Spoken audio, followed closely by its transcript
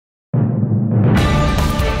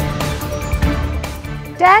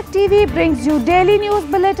Tag TV brings you daily news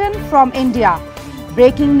bulletin from India.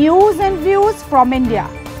 Breaking news and views from India.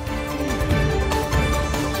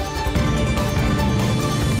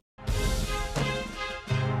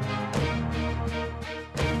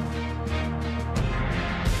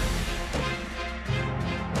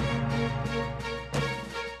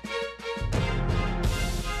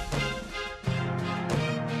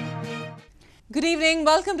 Good evening.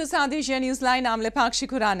 Welcome to South Asia Newsline. I'm Lepakshi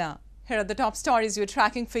Khurana. Here are the top stories we're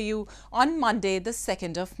tracking for you on Monday, the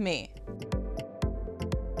 2nd of May.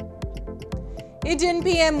 Indian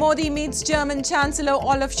PM Modi meets German Chancellor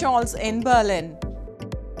Olaf Scholz in Berlin.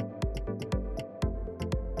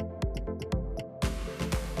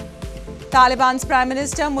 Taliban's Prime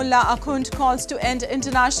Minister Mullah Akhund calls to end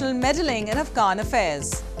international meddling in Afghan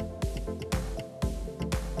affairs.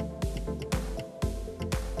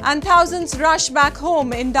 And thousands rush back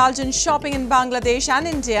home, indulge in shopping in Bangladesh and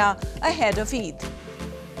India ahead of Eid.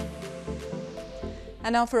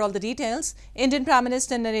 And now for all the details. Indian Prime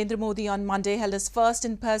Minister Narendra Modi on Monday held his first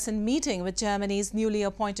in-person meeting with Germany's newly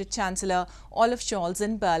appointed Chancellor Olaf Scholz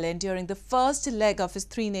in Berlin during the first leg of his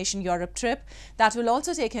three-nation Europe trip that will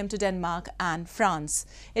also take him to Denmark and France.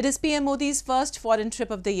 It is PM Modi's first foreign trip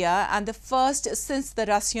of the year and the first since the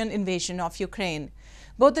Russian invasion of Ukraine.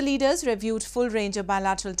 Both the leaders reviewed full range of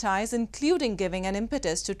bilateral ties, including giving an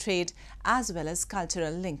impetus to trade as well as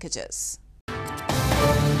cultural linkages.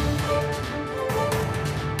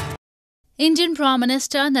 Indian Prime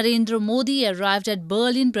Minister Narendra Modi arrived at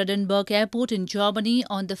Berlin-Brandenburg Airport in Germany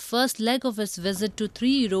on the first leg of his visit to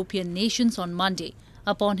three European nations on Monday.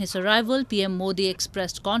 Upon his arrival, PM Modi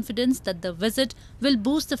expressed confidence that the visit will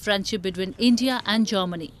boost the friendship between India and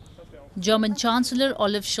Germany. German Chancellor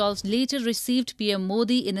Olaf Scholz later received PM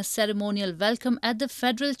Modi in a ceremonial welcome at the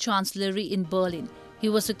Federal Chancellery in Berlin. He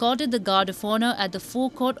was accorded the Guard of Honor at the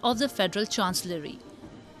forecourt of the Federal Chancellery.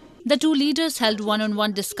 The two leaders held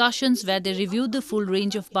one-on-one discussions where they reviewed the full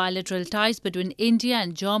range of bilateral ties between India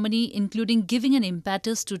and Germany, including giving an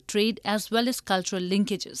impetus to trade as well as cultural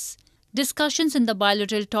linkages. Discussions in the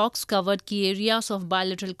bilateral talks covered key areas of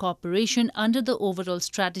bilateral cooperation under the overall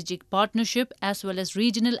strategic partnership as well as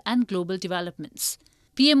regional and global developments.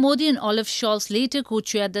 PM Modi and Olaf Scholz later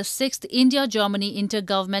co-chaired the 6th India-Germany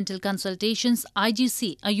Intergovernmental Consultations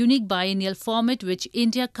 (IGC), a unique biennial format which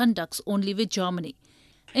India conducts only with Germany.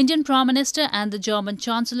 Indian Prime Minister and the German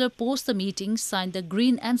Chancellor post the meeting signed the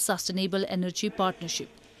Green and Sustainable Energy Partnership.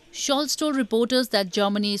 Scholz told reporters that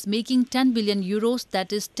Germany is making 10 billion euros,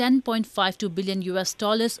 that is $10.52 billion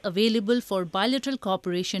available for bilateral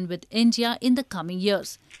cooperation with India in the coming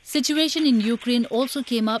years. Situation in Ukraine also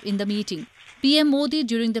came up in the meeting. PM Modi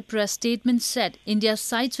during the press statement said India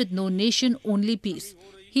sides with no nation, only peace.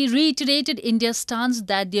 He reiterated India's stance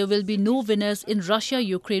that there will be no winners in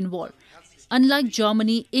Russia-Ukraine war. Unlike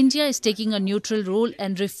Germany, India is taking a neutral role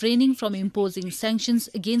and refraining from imposing sanctions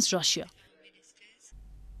against Russia.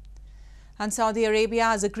 And Saudi Arabia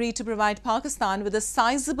has agreed to provide Pakistan with a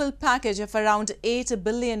sizable package of around $8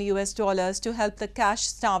 billion to help the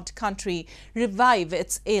cash-starved country revive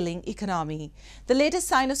its ailing economy. The latest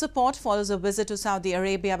sign of support follows a visit to Saudi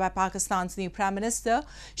Arabia by Pakistan's new Prime Minister,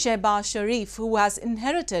 Shehbaz Sharif, who has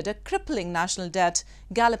inherited a crippling national debt,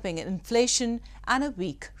 galloping inflation and a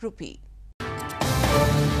weak rupee.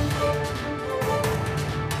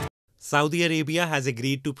 Saudi Arabia has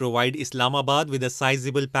agreed to provide Islamabad with a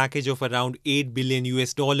sizable package of around $8 billion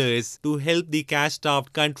to help the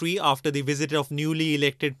cash-starved country after the visit of newly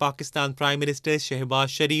elected Pakistan Prime Minister Shehbaz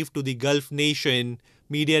Sharif to the Gulf nation,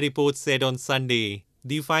 media reports said on Sunday.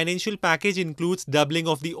 The financial package includes doubling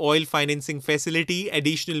of the oil financing facility,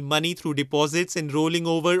 additional money through deposits and rolling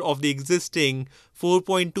over of the existing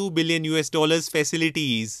 $4.2 billion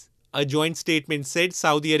facilities. A joint statement said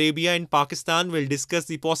Saudi Arabia and Pakistan will discuss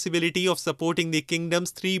the possibility of supporting the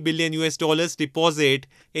kingdom's $3 billion deposit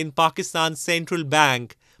in Pakistan's central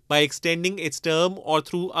bank by extending its term or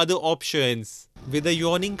through other options. With a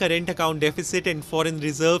yawning current account deficit and foreign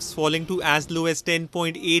reserves falling to as low as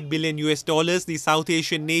 $10.8 billion, the South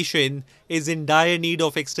Asian nation is in dire need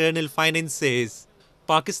of external finances.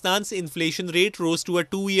 Pakistan's inflation rate rose to a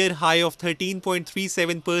two-year high of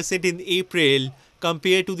 13.37% in April,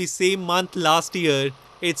 compared to the same month last year,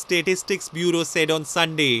 its Statistics Bureau said on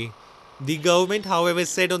Sunday. The government, however,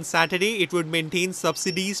 said on Saturday it would maintain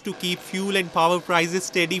subsidies to keep fuel and power prices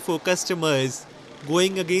steady for customers,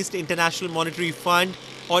 going against International Monetary Fund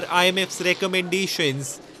or IMF's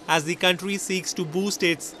recommendations as the country seeks to boost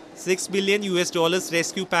its $6 billion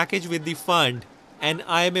rescue package with the fund. An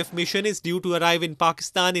IMF mission is due to arrive in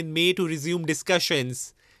Pakistan in May to resume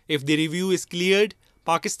discussions. If the review is cleared,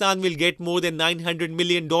 Pakistan will get more than $900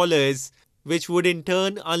 million which would in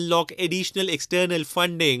turn unlock additional external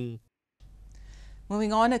funding.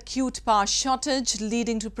 Moving on, acute power shortage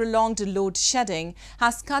leading to prolonged load shedding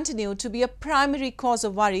has continued to be a primary cause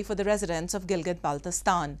of worry for the residents of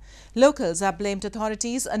Gilgit-Baltistan. Locals have blamed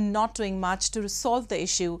authorities for not doing much to resolve the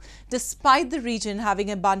issue, despite the region having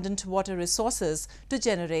abundant water resources to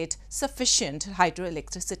generate sufficient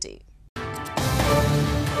hydroelectricity.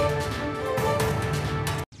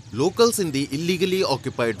 Locals in the illegally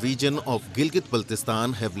occupied region of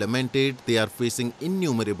Gilgit-Baltistan have lamented they are facing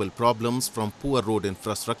innumerable problems from poor road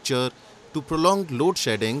infrastructure to prolonged load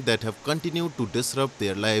shedding that have continued to disrupt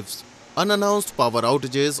their lives. Unannounced power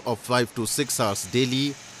outages of 5 to 6 hours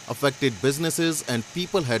daily affected businesses and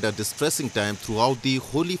people had a distressing time throughout the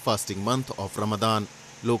holy fasting month of Ramadan.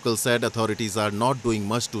 Locals said authorities are not doing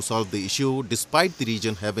much to solve the issue despite the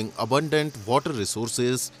region having abundant water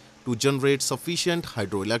resources to generate sufficient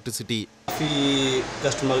hydroelectricity. काफ़ी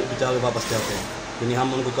customer बेचारे वापस जाते हैं, यानी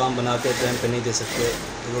हम उनको काम बना के टाइम पे नहीं दे सकते,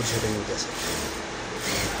 लोड शेडिंग नहीं दे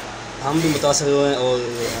सकते। हम भी मुतासर हुए हैं और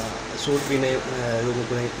सूट भी नहीं लोगों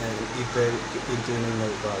को नहीं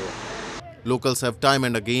मिल पा रहा। Locals have time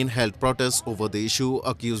and again held protests over the issue,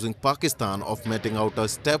 accusing Pakistan of meting out a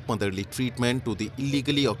stepmotherly treatment to the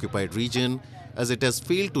illegally occupied region as it has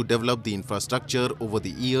failed to develop the infrastructure over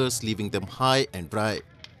the years, leaving them high and dry.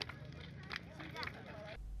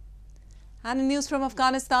 And in news from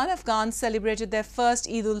Afghanistan, Afghans celebrated their first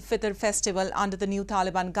Eid ul-Fitr festival under the new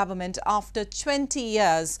Taliban government after 20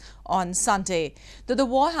 years on Sunday. Though the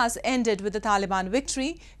war has ended with the Taliban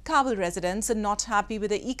victory, Kabul residents are not happy with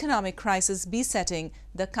the economic crisis besetting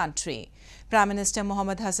the country. Prime Minister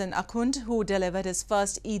Mohammad Hassan Akhund, who delivered his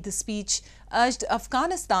first Eid speech, urged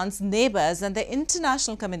Afghanistan's neighbours and the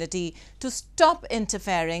international community to stop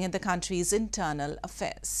interfering in the country's internal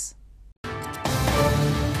affairs.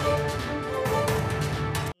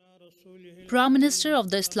 Prime Minister of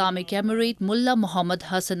the Islamic Emirate Mullah Muhammad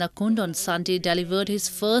Hassan Akhund on Sunday delivered his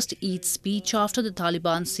first Eid speech after the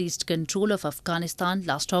Taliban seized control of Afghanistan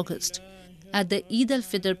last August. At the Eid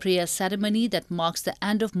al-Fitr prayer ceremony that marks the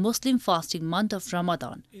end of Muslim fasting month of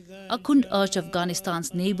Ramadan, Akhund urged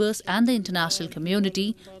Afghanistan's neighbours and the international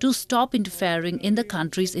community to stop interfering in the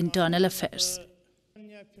country's internal affairs.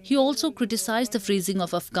 He also criticised the freezing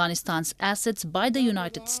of Afghanistan's assets by the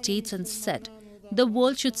United States and said the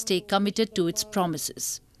world should stay committed to its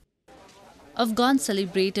promises. Afghans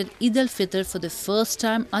celebrated Eid al-Fitr for the first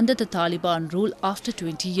time under the Taliban rule after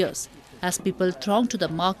 20 years, as people thronged to the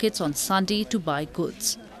markets on Sunday to buy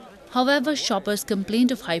goods. However, shoppers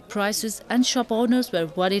complained of high prices and shop owners were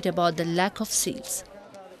worried about the lack of sales.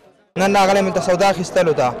 نن راغلی ملته سودا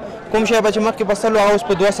اخیستلو ته کوم شی به چې مخکې بستلو هغه اوس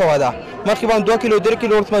په 200 ده مخکې به 2 کیلو 3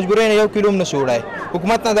 کیلو ورته مجبورې نه 1 کیلو هم نشو وړی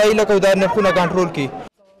حکومت نه دا هیله کوي دا نرخونه کنټرول کړي.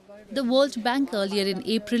 The World Bank earlier in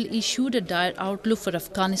April issued a dire outlook for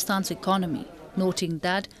Afghanistan's economy, noting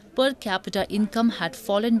that per capita income had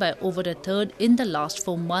fallen by over a third in the last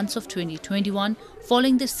 4 months of 2021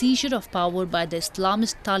 following the seizure of power by the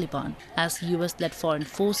Islamist Taliban as US-led foreign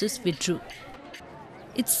forces withdrew.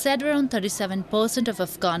 It said around 37% of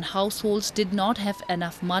Afghan households did not have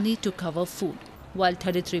enough money to cover food, while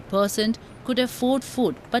 33% could afford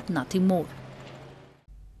food but nothing more.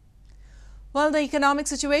 Well, the economic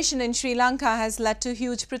situation in Sri Lanka has led to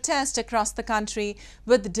huge protest across the country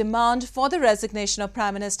with demand for the resignation of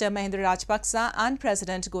Prime Minister Mahinda Rajapaksa and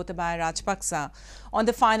President Gotabaya Rajapaksa. On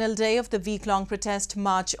the final day of the week-long protest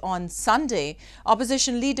march on Sunday,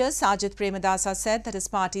 opposition leader Sajith Premadasa said that his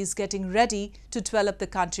party is getting ready to develop the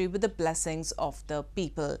country with the blessings of the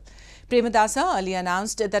people. Premadasa earlier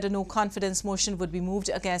announced that a no-confidence motion would be moved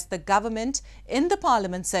against the government in the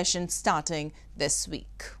parliament session starting this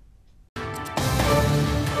week.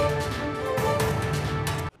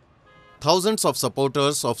 Thousands of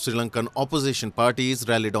supporters of Sri Lankan opposition parties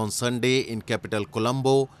rallied on Sunday in capital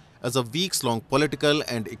Colombo as a weeks-long political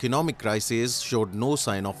and economic crisis showed no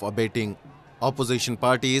sign of abating. Opposition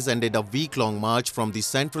parties ended a week-long march from the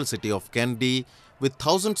central city of Kandy with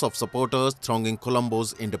thousands of supporters thronging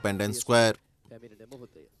Colombo's Independence Square.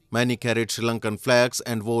 Many carried Sri Lankan flags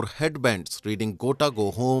and wore headbands reading "Gota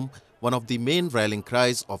Go Home," one of the main rallying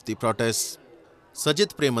cries of the protests.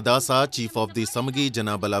 Sajith Premadasa, chief of the Samagi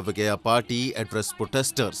Janabala Vigaya party, addressed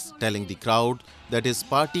protesters, telling the crowd that his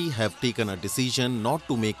party have taken a decision not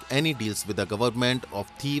to make any deals with the government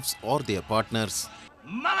of thieves or their partners.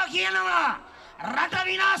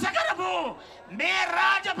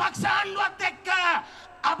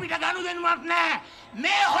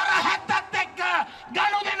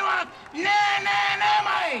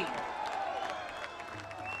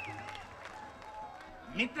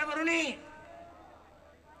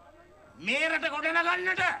 මේ රට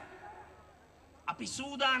ගොඩනගන්නට අපි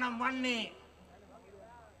සූදානම් වන්නේ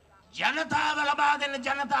ජනතාව ලබා දෙන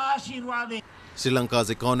ජනතා ආශිර්වාදය. Sri Lanka's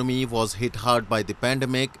economy was hit hard by the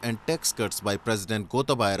pandemic and tax cuts by President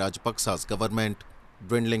Gotabaya Rajapaksa's government.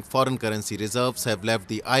 Dwindling foreign currency reserves have left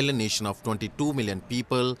the island nation of 22 million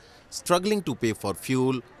people struggling to pay for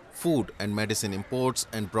fuel, food and medicine imports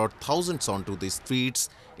and brought thousands onto the streets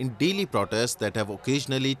in daily protests that have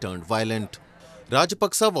occasionally turned violent.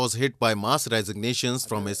 Rajapaksa was hit by mass resignations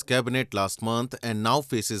from his cabinet last month and now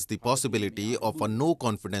faces the possibility of a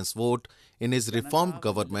no-confidence vote in his reformed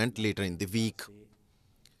government later in the week.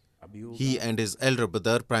 He and his elder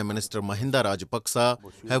brother, Prime Minister Mahinda Rajapaksa,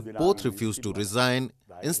 have both refused to resign,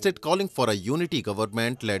 instead calling for a unity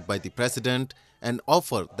government led by the president, an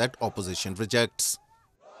offer that opposition rejects.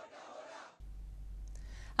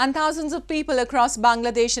 And thousands of people across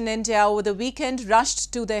Bangladesh and India over the weekend rushed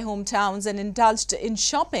to their hometowns and indulged in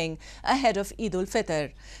shopping ahead of Eid ul-Fitr.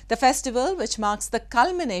 The festival, which marks the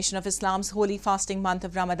culmination of Islam's holy fasting month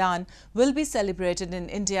of Ramadan, will be celebrated in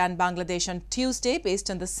India and Bangladesh on Tuesday based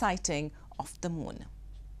on the sighting of the moon.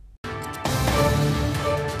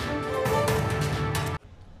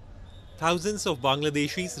 Thousands of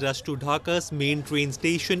Bangladeshis rushed to Dhaka's main train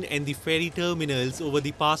station and the ferry terminals over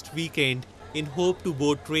the past weekend in hope to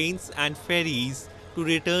board trains and ferries to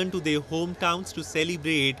return to their hometowns to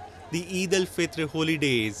celebrate the Eid al-Fitr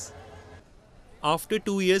holidays. After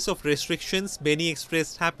 2 years of restrictions, many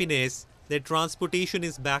expressed happiness that transportation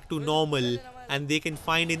is back to normal and they can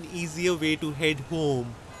find an easier way to head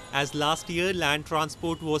home, as last year land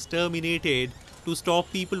transport was terminated to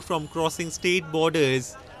stop people from crossing state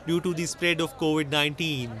borders due to the spread of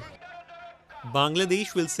COVID-19.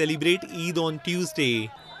 Bangladesh will celebrate Eid on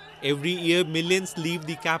Tuesday. Every year, millions leave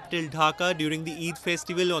the capital Dhaka during the Eid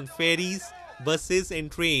festival on ferries, buses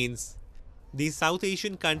and trains. The South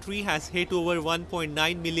Asian country has hit over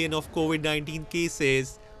 1.9 million of COVID-19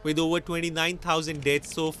 cases with over 29,000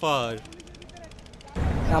 deaths so far.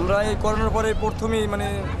 আমরা এই করোনার পরে প্রথমেই মানে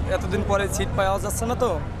এতদিন পরে seat পাওয়া যাচ্ছে না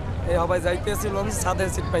তো এই হবাই যাইতেছিলাম সাদের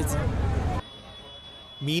সিট পাইছি।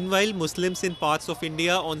 Meanwhile, Muslims in parts of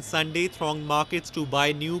India on Sunday thronged markets to buy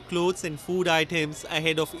new clothes and food items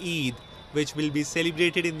ahead of Eid, which will be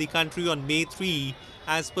celebrated in the country on May 3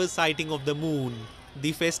 as per sighting of the moon.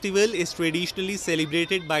 The festival is traditionally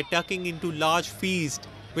celebrated by tucking into large feast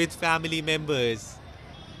with family members.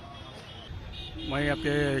 मैं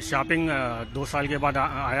आपके shopping 2 साल के बाद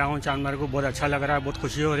आया हूँ चांदमारी को, बहुत अच्छा लग रहा है, बहुत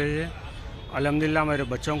खुशी हो रही है। अल्हम्दुलिल्लाह मेरे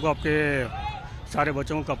बच्चों को आपके सारे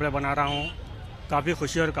बच्चों को कपड़े बना रहा हूँ, काफ़ी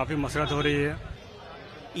खुशी और काफ़ी मसरत हो रही है।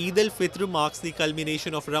 Eid al-Fitr marks the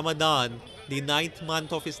culmination of Ramadan, the 9th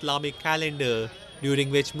month of Islamic calendar,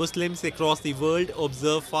 during which Muslims across the world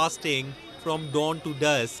observe fasting from dawn to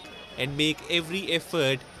dusk and make every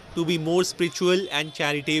effort to be more spiritual and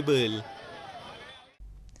charitable.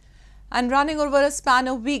 And running over a span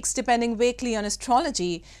of weeks, depending vaguely on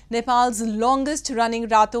astrology, Nepal's longest-running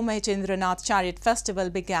Rato Mahichendranath Chariot Festival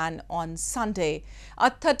began on Sunday. A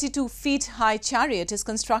 32-feet-high chariot is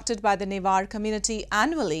constructed by the Newar community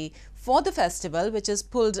annually for the festival, which is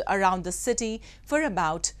pulled around the city for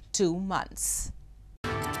about 2 months.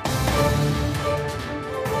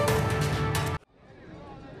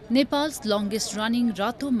 Nepal's longest-running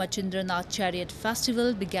Rato Machindranath Chariot Festival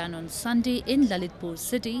began on Sunday in Lalitpur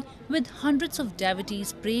city with hundreds of devotees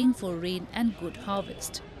praying for rain and good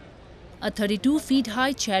harvest. A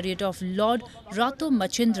 32-feet-high chariot of Lord Rato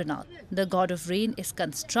Machindranath, the god of rain, is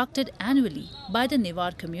constructed annually by the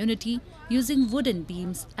Newar community using wooden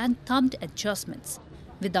beams and thumbed adjustments,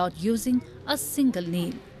 without using a single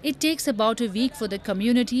nail. It takes about a week for the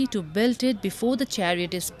community to build it before the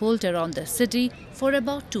chariot is pulled around the city for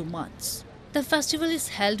about 2 months. The festival is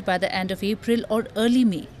held by the end of April or early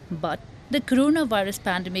May, but the coronavirus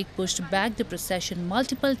pandemic pushed back the procession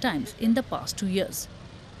multiple times in the past 2 years.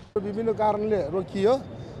 विभिन्न कारणले रोकियो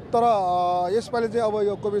तर यसपालि चाहिँ अब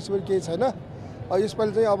यो covid केही छैन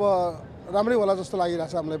यसपालि चाहिँ अब राम्रै होला जस्तो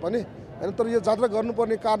लागिरहेछ हामीलाई पनि हैन तर यो जात्रा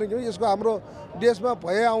गर्नुपर्ने कारण के हो यसको हाम्रो देशमा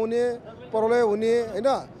भए आउने प्रलय हुने हैन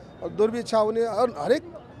दुर्भिक्ष हुने हरेक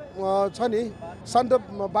छ नि शान्त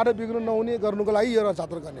बाटो बिग्रनु नहुने गर्नुको लागि यो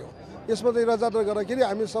जात्रा गर्ने हो यसमा चाहिँ जात्रा गर्दाखेरि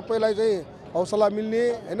हामी सबैलाई चाहिँ हौसला मिल्ने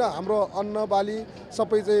हैन हाम्रो अन्न बाली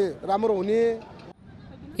सबै चाहिँ राम्रो हुने.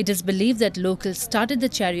 It is believed that locals started the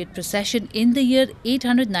chariot procession in the year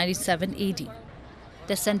 897 AD.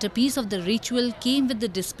 The centerpiece of the ritual came with the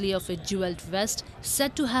display of a jewelled vest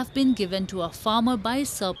said to have been given to a farmer by a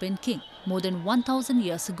serpent king more than 1000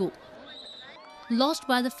 years ago. Lost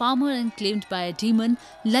by the farmer and claimed by a demon,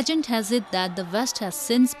 legend has it that the vest has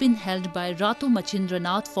since been held by Rato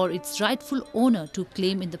Machindranath for its rightful owner to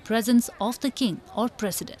claim in the presence of the king or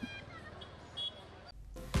president.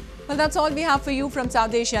 Well, that's all we have for you from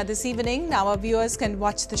South Asia this evening. Now our viewers can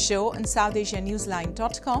watch the show on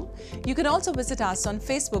SouthAsiaNewsline.com. You can also visit us on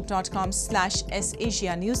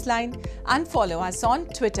Facebook.com/SAsiaNewsline and follow us on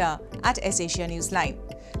Twitter @SAsiaNewsline.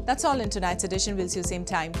 That's all in tonight's edition. We'll see you same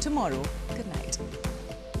time tomorrow. Good night.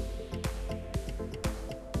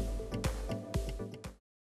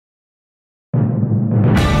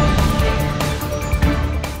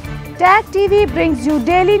 TAG TV brings you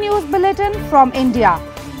daily news bulletin from India.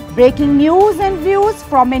 Breaking news and views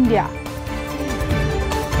from India.